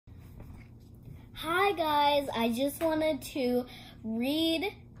Hi guys, I just wanted to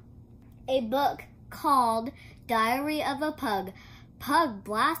read a book called Diary of a Pug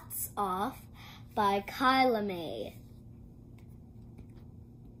Blasts Off by Kyla.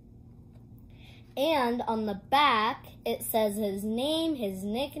 And on the back, it says his name, his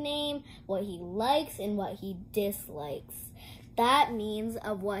nickname, what he likes and what he dislikes. That means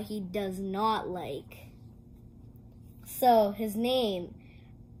of what he does not like. So his name,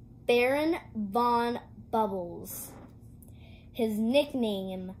 Baron Von Bubbles. His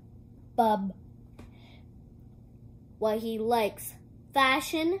nickname, Bub. What he likes,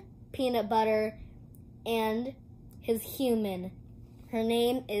 fashion, peanut butter, and his human. Her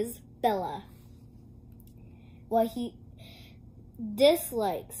name is Bella. What he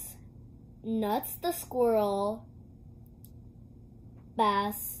dislikes, Nuts the squirrel,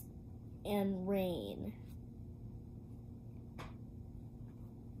 Bass, and Rain.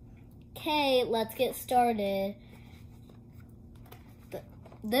 Okay, let's get started.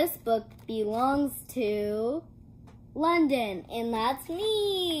 This book belongs to London, and that's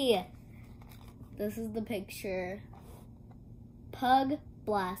me. This is the picture. Pug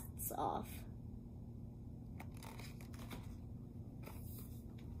blasts off.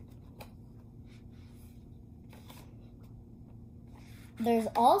 There's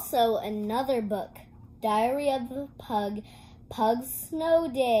also another book, Diary of a Pug's Snow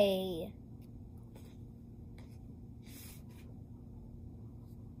Day.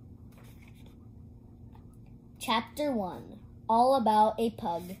 Chapter 1, All About a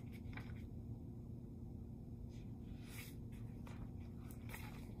Pug.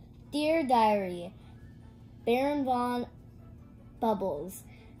 Dear Diary, Baron Von Bubbles.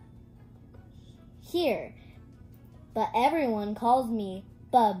 Here, but everyone calls me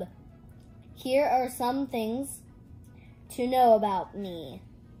Bub. Here are some things to know about me.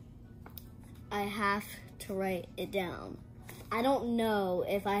 I have to write it down. I don't know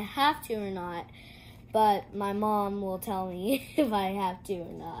if I have to or not, but my mom will tell me if I have to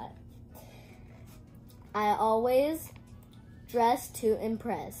or not. I always dress to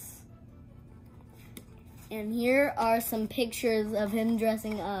impress. And here are some pictures of him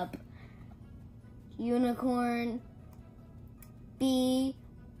dressing up. Unicorn, bee,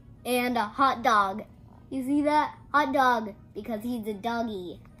 and a hot dog. You see that? Hot dog, because he's a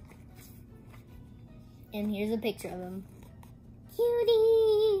doggy. And here's a picture of him.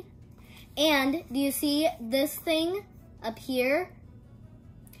 Cutie! And do you see this thing up here?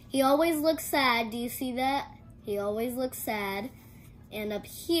 He always looks sad. Do you see that? He always looks sad. And up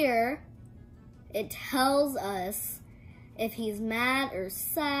here, it tells us if he's mad or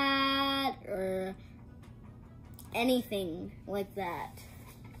sad or anything like that.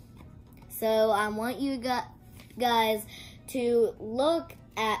 So I want you guys to look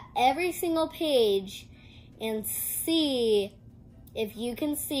at every single page and see if you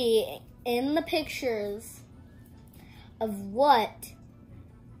can see in the pictures of what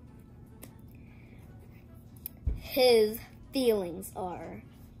his feelings are.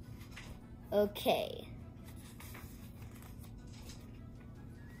 Okay.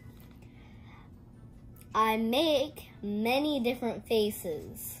 I make many different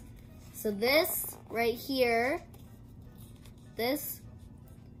faces. So this right here, this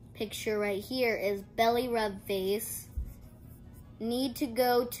picture right here is belly rub face. Need to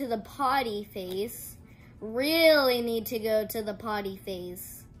go to the potty face. Really need to go to the potty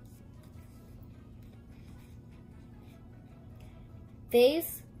face.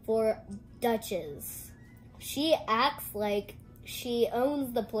 Face for Duchess. She acts like she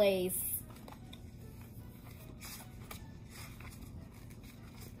owns the place.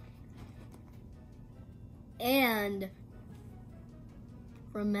 And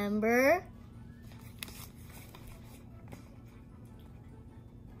remember,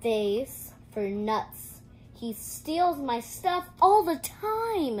 face for Nuts. He steals my stuff all the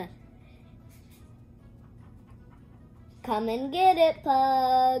time. Come and get it,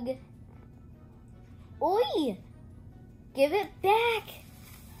 Pug. Oi! Give it back.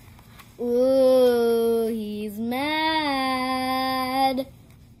 Ooh, he's mad.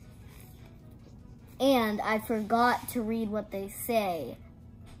 And I forgot to read what they say.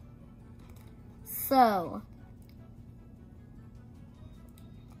 So,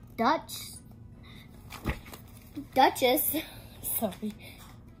 Duchess, sorry.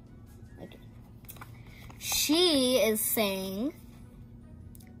 Okay. She is saying,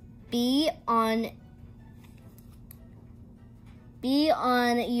 be on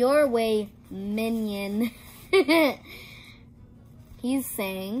your way, minion. He's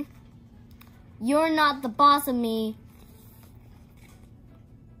saying, you're not the boss of me.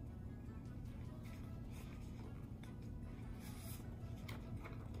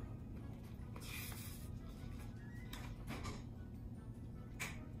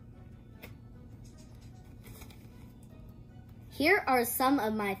 Here are some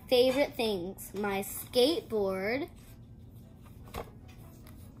of my favorite things. My skateboard,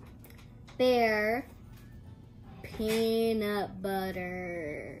 bear, peanut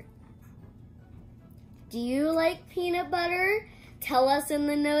butter. Do you like peanut butter? Tell us in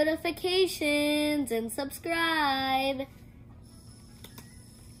the notifications and subscribe.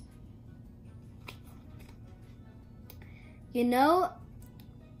 You know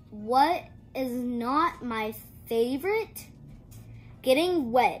what is not my favorite?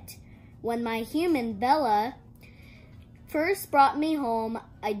 Getting wet. When my human Bella first brought me home,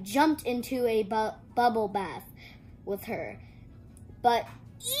 I jumped into a bubble bath with her. But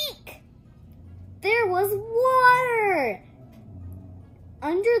eek! There was water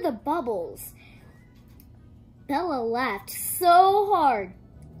under the bubbles. Bella laughed so hard.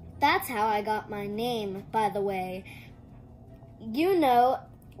 That's how I got my name, by the way. You know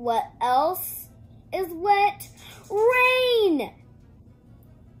what else is wet? Rain!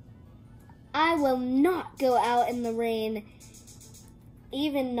 I will not go out in the rain,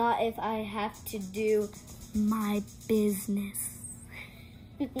 even not if I have to do my business.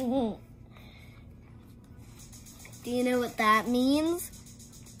 Do you know what that means?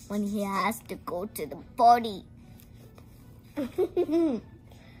 When he has to go to the party.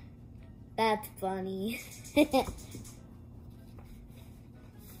 That's funny.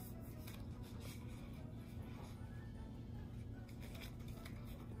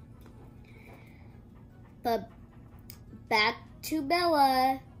 But back to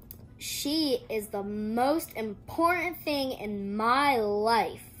Bella. She is the most important thing in my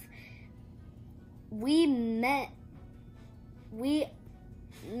life. We met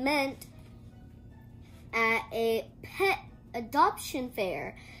at a pet adoption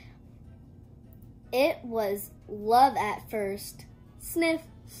fair. It was love at first. Sniff.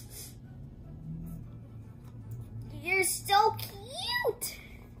 You're so cute.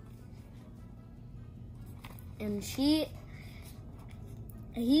 And he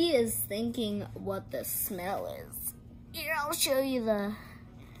is thinking what the smell is. Here, I'll show you the,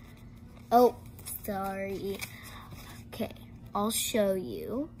 oh, sorry. Okay, I'll show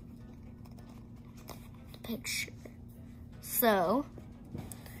you the picture. So,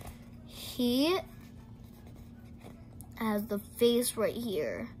 he has the face right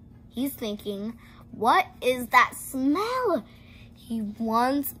here. He's thinking, what is that smell? He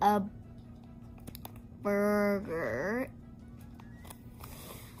wants a burger.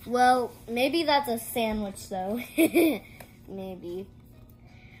 Well, maybe that's a sandwich though. Maybe.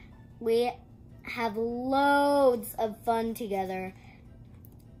 We have loads of fun together.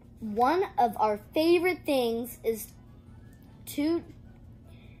 One of our favorite things is to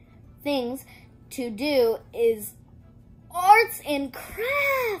do is arts and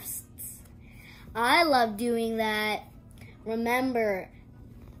crafts. I love doing that. Remember,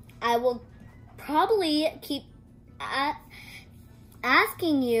 I will probably keep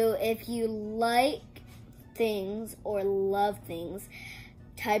asking you if you like things or love things.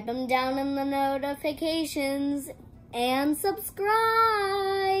 Type them down in the notifications and subscribe.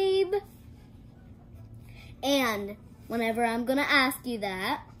 And whenever I'm going to ask you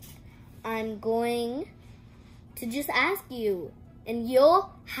that, I'm going to just ask you. And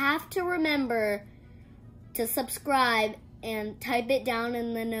you'll have to remember to subscribe and type it down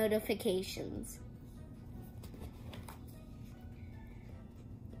in the notifications.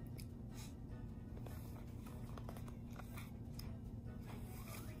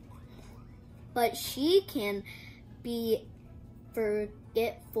 But she can be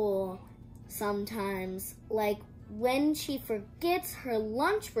forgetful sometimes. Like when she forgets her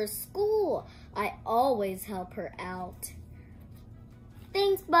lunch for school, I always help her out.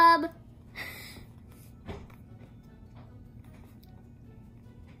 Thanks, Bub.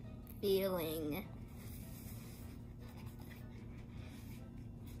 Feeling.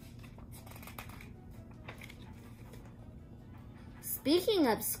 Speaking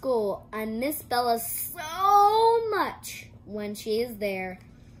of school, I miss Bella so much when she is there.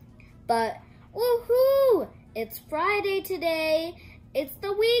 But woohoo! It's Friday today. It's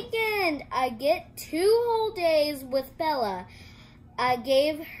the weekend. I get 2 whole days with Bella. I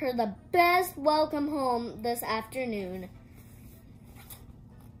gave her the best welcome home this afternoon.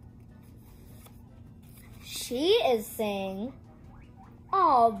 She is saying,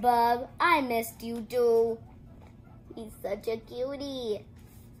 "Oh, Bub, I missed you too. He's such a cutie."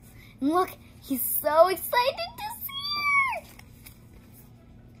 And look, he's so excited to see her.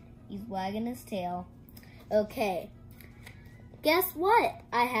 He's wagging his tail. Okay, guess what?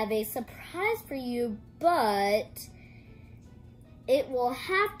 I have a surprise for you, but it will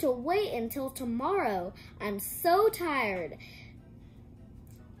have to wait until tomorrow. I'm so tired.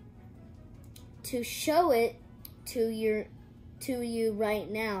 to show it to you right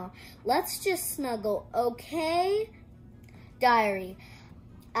now. Let's just snuggle, okay? Diary.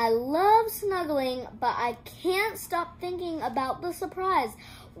 I love snuggling, but I can't stop thinking about the surprise.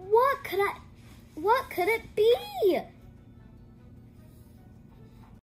 What could it be?